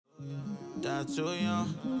not too young.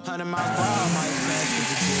 100 miles per hour, might smash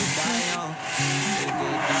if it did die young. It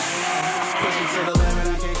did die young. Pushing to the limit,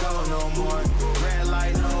 I can't go no more. Red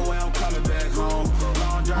light, no way, I'm coming back home.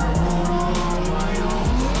 Long dirt road, all on my own.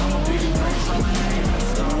 I'm a big place, I'm a name in the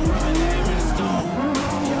stone. I'm a name in the stone.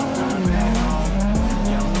 Yeah, I'm coming back home.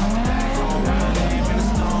 Yeah, I'm coming back home. I'm a name in the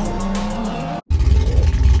stone.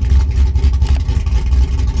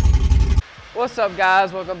 What's up,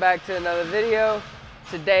 guys? Welcome back to another video.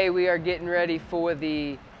 Today we are getting ready for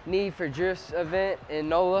the Need for Drifts event in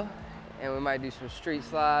NOLA, and we might do some street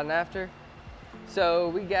sliding after. So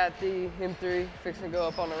we got the M3 fixing to go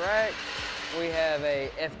up on the rack. We have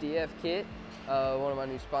a FDF kit. One of my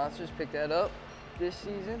new sponsors picked that up this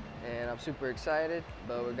season, and I'm super excited.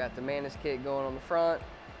 But we got the Mantis kit going on the front,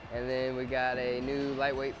 and then we got a new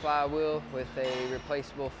lightweight flywheel with a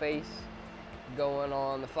replaceable face going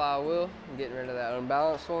on the flywheel. I'm getting rid of that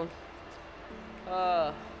unbalanced one.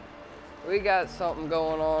 We got something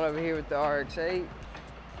going on over here with the RX-8.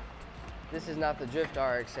 This is not the Drift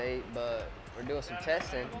RX-8, but we're doing some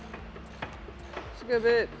testing. It's a good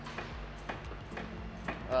bit.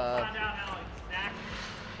 Find out how exact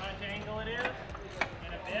much angle it is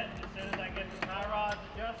in a bit, as soon as I get the tie rods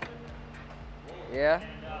adjusted. Yeah?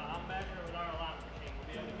 And I'll measure it with our alignment machine. We'll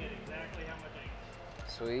be able to get exactly how much angle.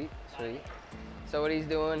 Sweet, sweet. So what he's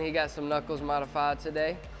doing, he got some knuckles modified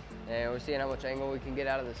today, and we're seeing how much angle we can get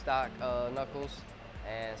out of the stock knuckles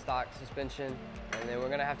and stock suspension. And then we're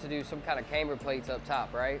gonna have to do some kind of camber plates up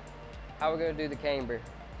top, right? How are we gonna do the camber?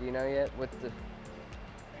 Do you know yet? With the...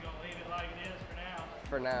 We're gonna leave it like it is for now.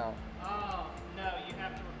 For now. Oh, no, you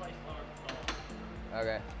have to replace the lower control.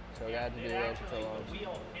 Okay, so we got to do the lower control arms. The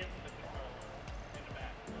wheel hits the control in the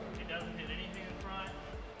back. It doesn't hit anything in front.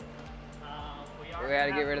 We got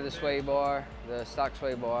to get rid of the sway bar, the stock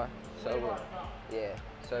sway bar. So yeah,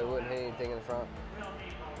 so it wouldn't hit anything in the front.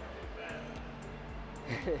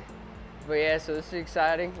 But yeah, so this is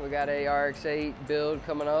exciting. We got a RX-8 build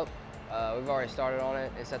coming up. We've already started on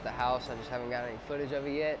it. It's at the house. I just haven't got any footage of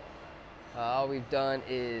it yet. All we've done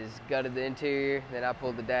is gutted the interior. Then I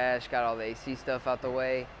pulled the dash, got all the AC stuff out the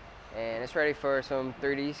way, and it's ready for some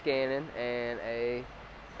 3D scanning and a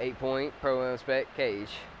 8-point Pro-Am spec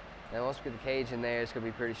cage. And once we get the cage in there, it's gonna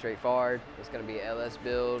be pretty straightforward. It's gonna be an LS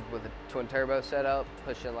build with a twin turbo setup,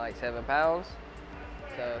 pushing like 7 pounds.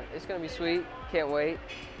 So it's gonna be sweet, can't wait.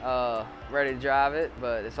 Ready to drive it,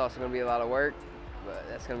 but it's also gonna be a lot of work. But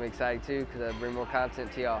that's gonna be exciting too, because I bring more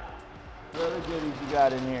content to y'all. What other goodies you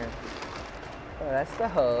got in here? Oh, that's the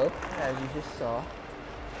hub, as you just saw.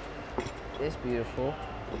 It's beautiful.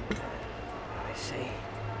 Let me see.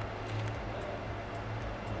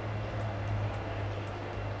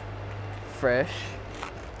 Fresh.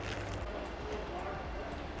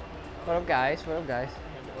 What up, guys? What up, guys?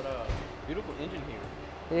 What a beautiful engine here.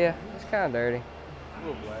 Yeah, it's kind of dirty. A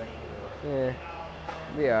little black. Yeah,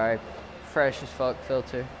 be alright. Fresh as fuck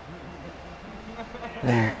filter.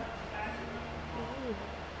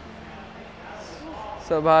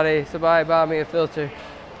 Somebody buy me a filter.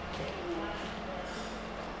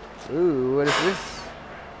 Ooh, what is this?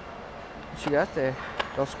 What you got there?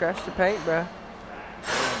 Don't scratch the paint, bro. Not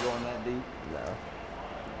going that deep. No.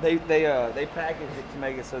 They packaged it to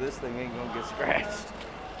make it so this thing ain't gonna get scratched.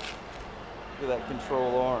 Look at that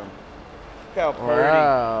control arm. Look how pretty.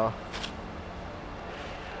 Wow.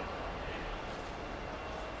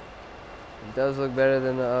 It does look better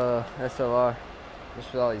than the SLR,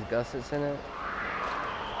 just with all these gussets in it.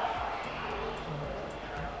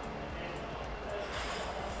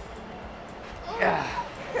 Yeah.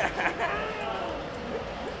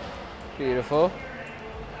 Beautiful.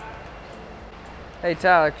 Hey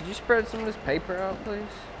Tyler, could you spread some of this paper out, please?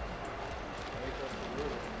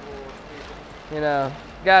 You know,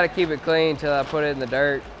 gotta keep it clean till I put it in the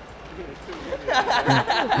dirt.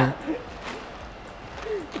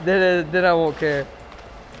 Then I won't care.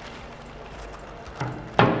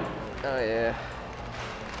 Oh yeah.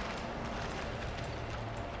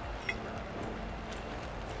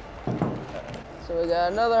 So we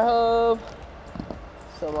got another hub,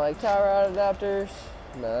 some like tie rod adapters.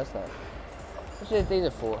 No, that's not. What shit these are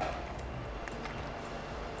for?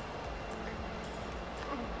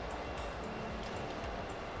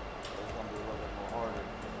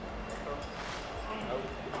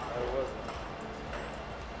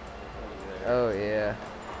 Oh yeah,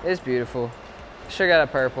 it's beautiful. Sure got a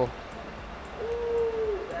purple.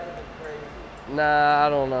 Nah, I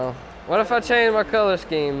don't know. What if I change my color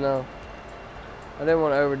scheme though? I didn't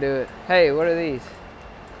want to overdo it. Hey, what are these?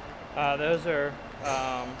 Those are,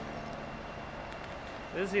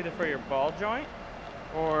 this is either for your ball joint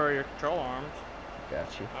or your control arms.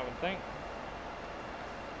 Got you. I would think.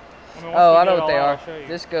 mean, Oh, once I we know get what they it all are. out, I'll show you.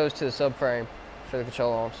 This goes to the subframe for the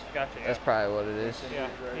control arms. Gotcha. Yeah. That's probably what it is.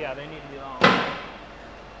 Yeah, they need to be long. Oh,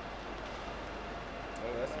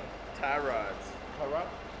 that's tie rods. Tie rod?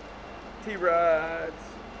 T-rods.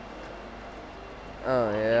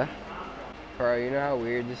 Oh yeah. Bro, you know how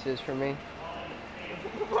weird this is for me?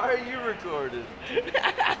 Why are you recording?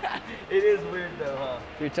 It is weird though, huh?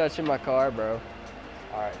 You're touching my car, bro.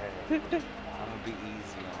 Alright, hey. I'm gonna be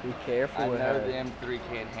easy on Be it. careful I with know her. the M3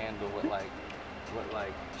 can't handle what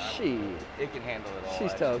Shit. it can handle it all.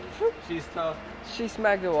 She's actually. tough. She's tough. She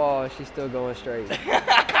smacked the wall and she's still going straight.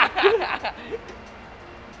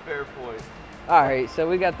 Fair point. Alright, so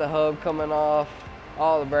we got the hub coming off,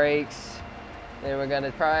 all the brakes. Then we're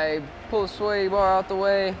gonna probably pull the sway bar out the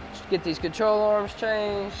way, get these control arms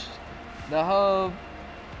changed, the hub,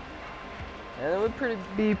 and then we'll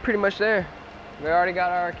be pretty much there. We already got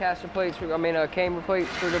our caster plates, camber plates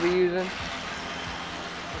we're gonna be using.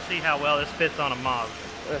 Let's see how well this fits on a Maz.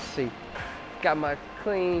 Let's see. Got my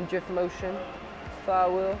clean drift motion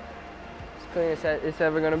firewheel. As clean as it's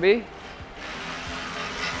ever gonna be.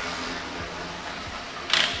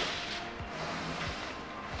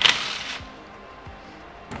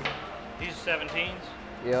 These are 17s.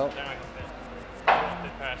 Yep. They're not gonna fit. Just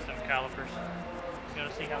fit past them calipers. You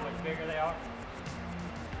gotta see how much bigger they are.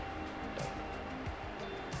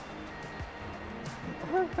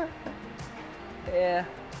 Yeah.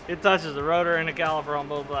 It touches the rotor and the caliper on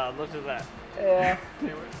both sides. Look at that. Yeah.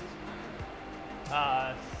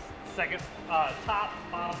 Second, top,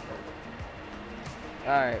 bottom.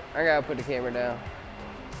 Alright, I gotta put the camera down.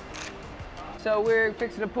 So we're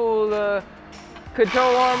fixing to pull the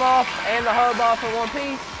control arm off and the hub off in one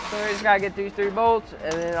piece. So we just gotta get these 3 bolts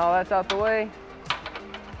and then all that's out the way.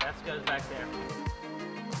 That goes back there.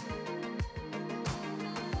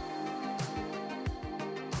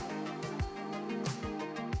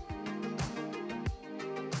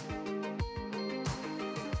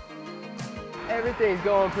 Everything's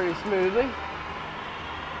going pretty smoothly.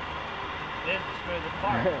 This is the smoothest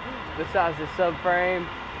part. Besides the subframe,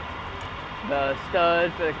 the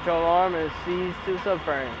stud for the control arm and the C's to the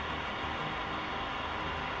subframe.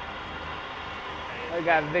 We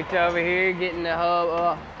got Victor over here getting the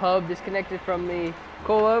hub disconnected from the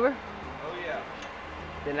coilover. Oh yeah.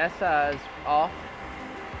 Then that side's off.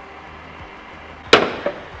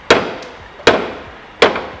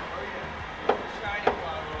 Shiny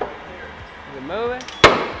flower right here. Is it moving?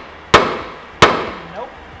 Nope.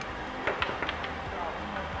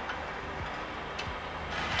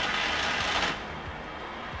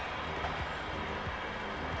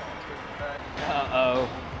 Uh-oh.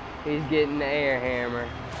 He's getting the air hammer.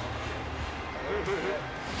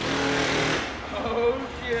 Oh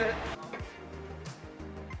shit.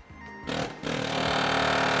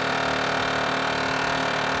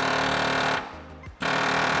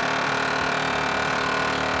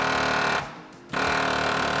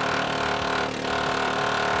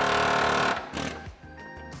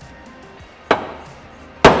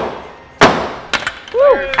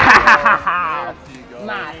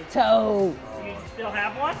 My toe. You still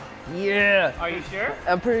have one? Yeah. Are you sure?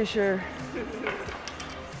 I'm pretty sure.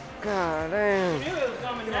 God damn. You knew it was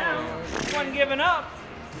coming down. You wasn't giving up.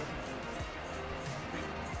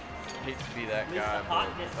 Hate to be that At least guy, the hot-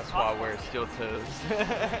 but it's that's the why hot I wear steel toes.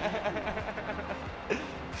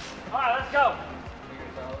 All right, let's go.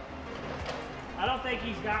 I don't think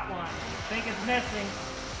he's got one. I think it's missing.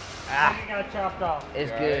 I think it got chopped off.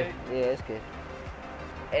 It's You good. alright? Yeah, it's good.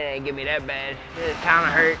 It ain't give me that bad. It kind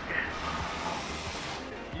of hurt.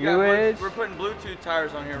 You got New Blu- edge? We're putting Bluetooth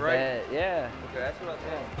tires on here, right? Bad, yeah. Okay, that's what I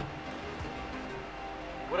thought.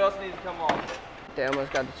 What else needs to come off? They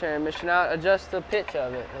almost got the transmission out. Adjust the pitch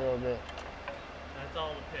of it a little bit. That's all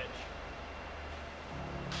the pitch.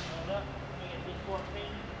 Hold up. Let me get these 14.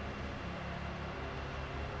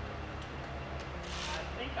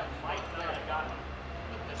 I think I might not have gotten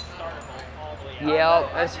the starter bolt all the way out.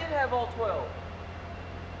 Yeah, I did have all 12.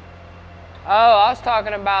 Oh, I was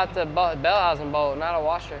talking about the Bellhausen bolt, not a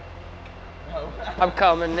washer. Oh. I'm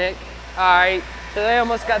coming, Nick. All right, so they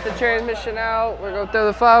almost got the transmission out. We're gonna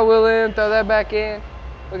throw the firewheel in, throw that back in.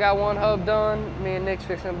 We got one hub done. Me and Nick's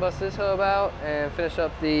fixing to bust this hub out and finish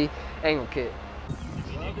up the angle kit.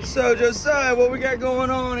 So Josiah, what we got going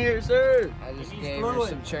on here, sir? I just Needs gave her fluid.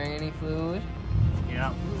 some tranny fluid.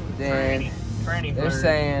 Yeah. Then Tranny they're fluid.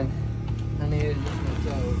 saying I need to adjust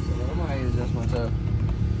my toe, so I'm gonna adjust my toe.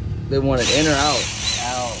 They want it in or out?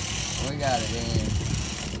 Out. We got it in.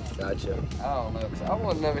 Gotcha. I don't know, 'cause I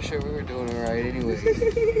wasn't never sure we were doing it right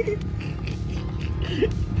anyway.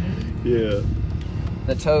 Yeah.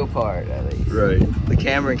 The toe part, at least. Right. The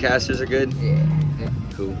camera and casters are good? Yeah.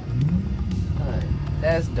 Cool. Alright,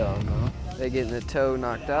 that's done though. They're getting the toe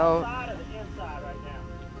knocked out.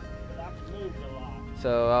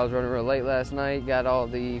 So I was running real late last night, got all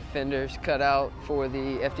the fenders cut out for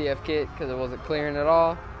the FDF kit because it wasn't clearing at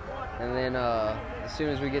all. And then as soon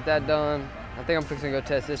as we get that done, I think I'm fixing to go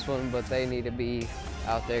test this one, but they need to be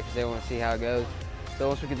out there because they want to see how it goes. So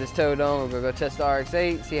once we get this toe done, we're gonna go test the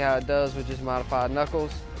RX-8, see how it does with just modified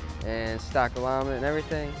knuckles and stock alignment and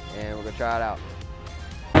everything, and we're gonna try it out.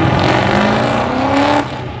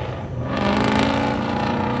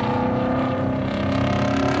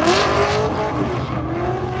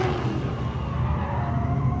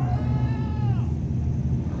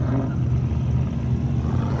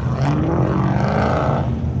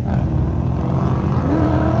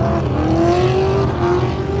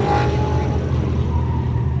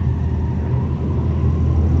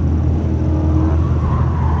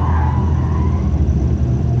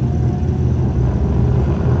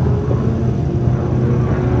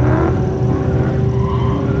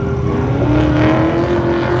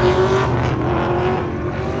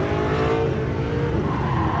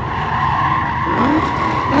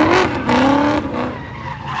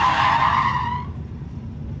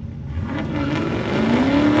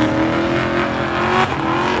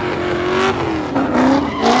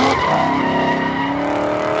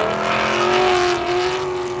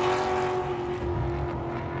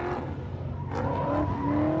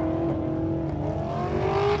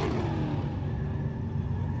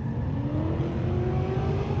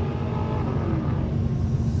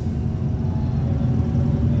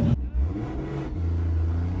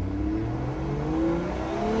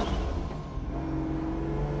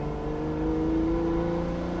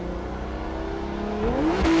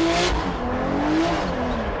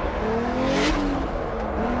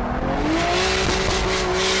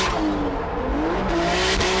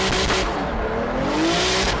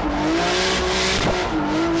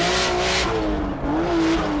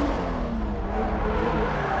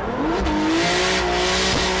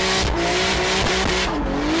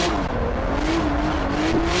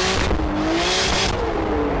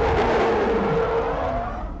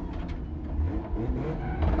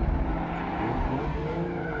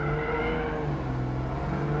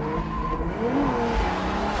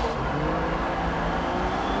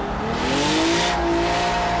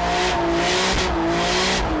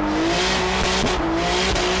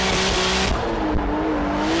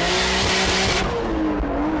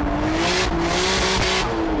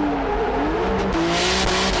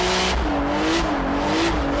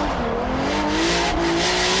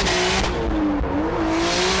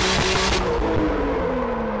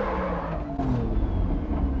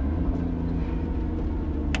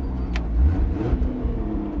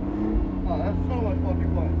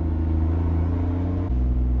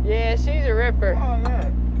 Yeah, she's a ripper. Oh,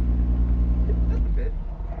 yeah. Just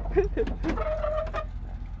a bit.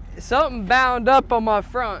 Something bound up on my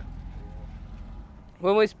front.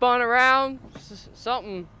 When we spun around,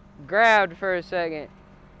 something grabbed for a second.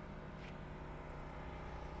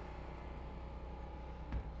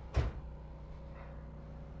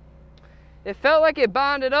 It felt like it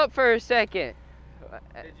bonded up for a second.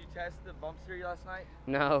 Did you test the bump steer last night?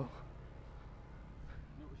 No.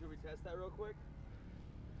 Should we test that real quick?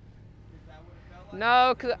 Is that what it felt like?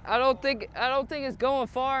 No, cause I don't think it's going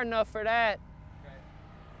far enough for that.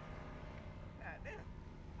 Okay.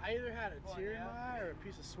 I either had a tear in my eye or a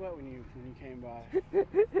piece of sweat when you came by.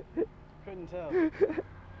 Couldn't tell.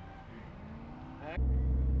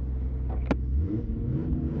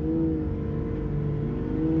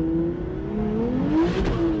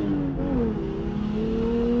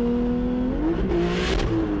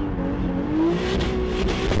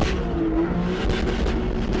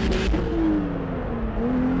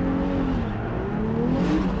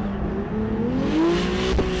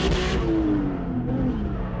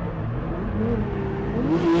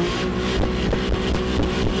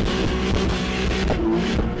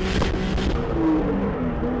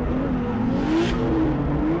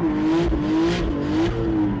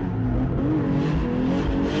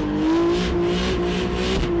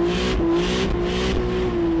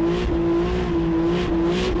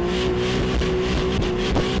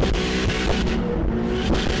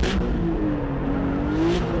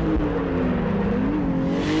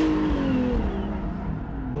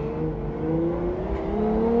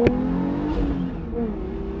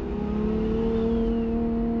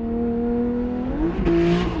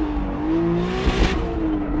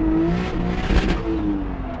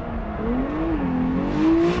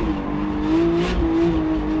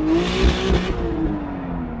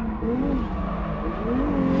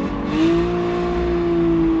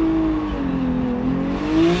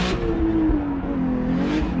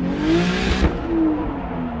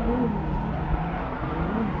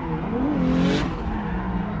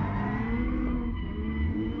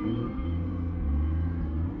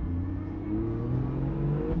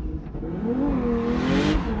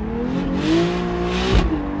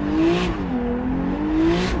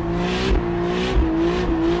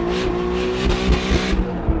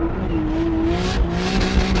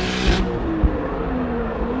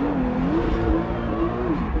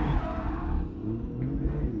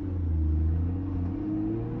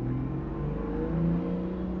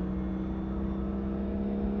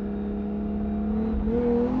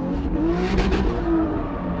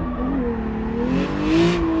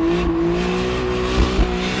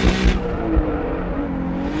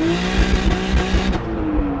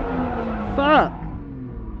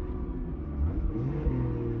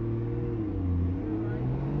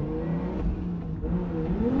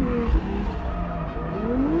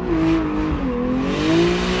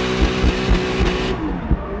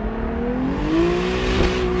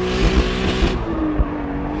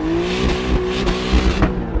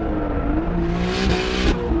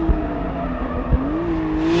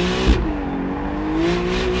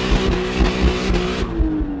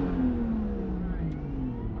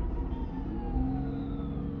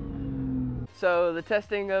 So the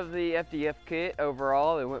testing of the FDF kit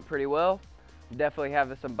overall, it went pretty well. Definitely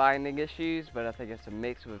having some binding issues, but I think it's a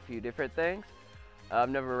mix of a few different things.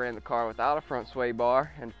 I've never ran the car without a front sway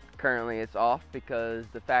bar, and currently it's off because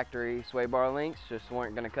the factory sway bar links just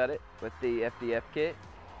weren't going to cut it with the FDF kit.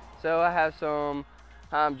 So I have some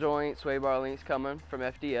heim joint sway bar links coming from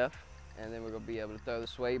FDF, and then we're going to be able to throw the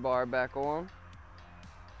sway bar back on.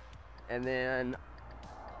 And then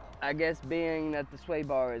I guess being that the sway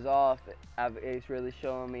bar is off, it's really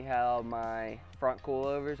showing me how my front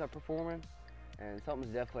coilovers are performing, and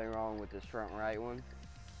something's definitely wrong with this front right one.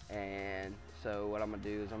 And so what I'm gonna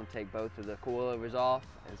do is I'm gonna take both of the coilovers off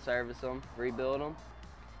and service them, rebuild them.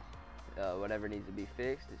 Whatever needs to be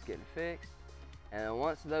fixed is getting fixed. And then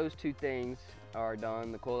once those two things are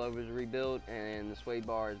done, the coilovers are rebuilt and the sway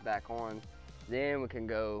bar is back on, then we can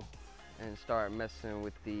go and start messing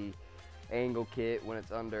with the angle kit when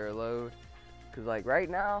it's under a load. Cause like right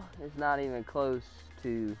now, it's not even close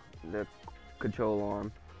to the control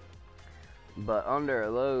arm. But under a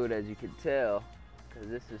load, as you can tell, cause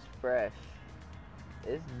this is fresh,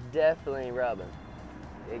 it's definitely rubbing.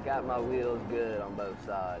 It got my wheels good on both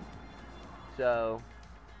sides. So,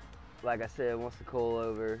 like I said, once the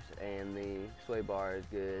coilovers and the sway bar is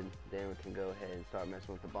good, then we can go ahead and start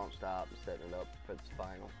messing with the bump stop and setting it up for its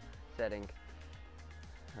final setting,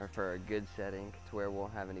 or for a good setting to where we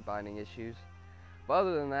won't have any binding issues. But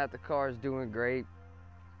other than that, the car is doing great.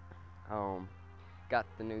 Got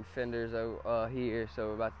the new fenders here, so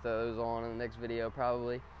we're about to throw those on in the next video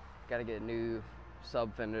probably. Got to get a new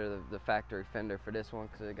sub fender, the factory fender for this one,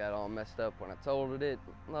 because it got all messed up when I totaled it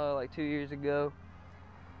like 2 years ago.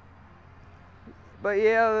 But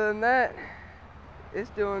yeah, other than that,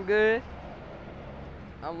 it's doing good.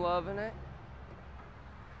 I'm loving it.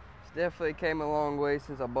 It's definitely came a long way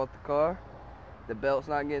since I bought the car. The belt's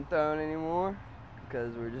not getting thrown anymore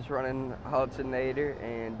because we're just running alternator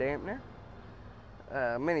and dampener.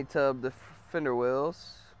 Mini tubbed the fender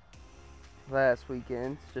wheels last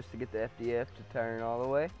weekend just to get the FDF to turn all the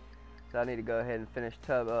way. So I need to go ahead and finish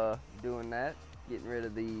doing that, getting rid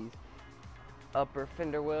of these upper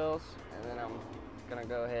fender wheels, and then I'm gonna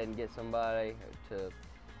go ahead and get somebody to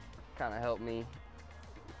kind of help me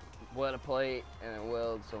wet a plate and then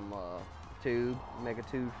weld some tube, make a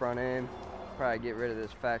tube front end. Probably get rid of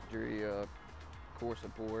this factory core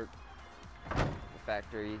support. The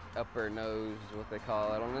factory upper nose is what they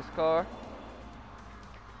call it on this car.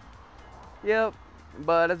 Yep,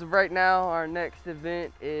 but as of right now, our next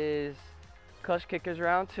event is Cush Kickers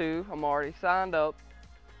Round 2. I'm already signed up.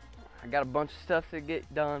 I got a bunch of stuff to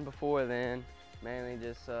get done before then. Mainly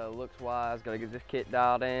just looks wise, gotta get this kit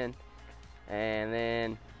dialed in. And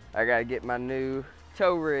then I gotta get my new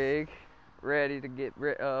tow rig ready to get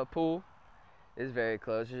pull. It's very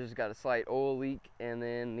close. It's just got a slight oil leak, and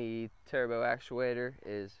then the turbo actuator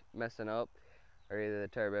is messing up, or either the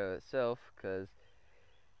turbo itself, because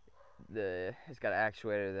it's got an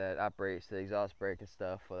actuator that operates the exhaust brake and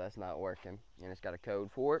stuff. Well, that's not working, and it's got a code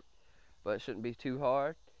for it, but it shouldn't be too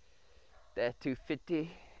hard. That 250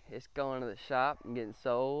 is going to the shop and getting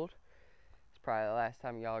sold. It's probably the last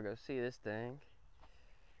time y'all go see this thing,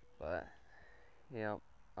 but you know,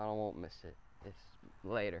 I won't miss it. It's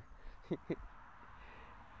later.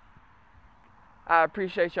 I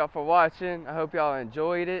appreciate y'all for watching. I hope y'all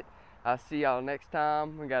enjoyed it. I'll see y'all next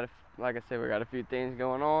time. Like I said, we got a few things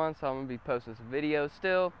going on, so I'm gonna be posting some videos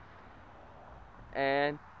still.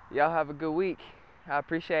 And y'all have a good week. I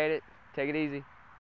appreciate it. Take it easy.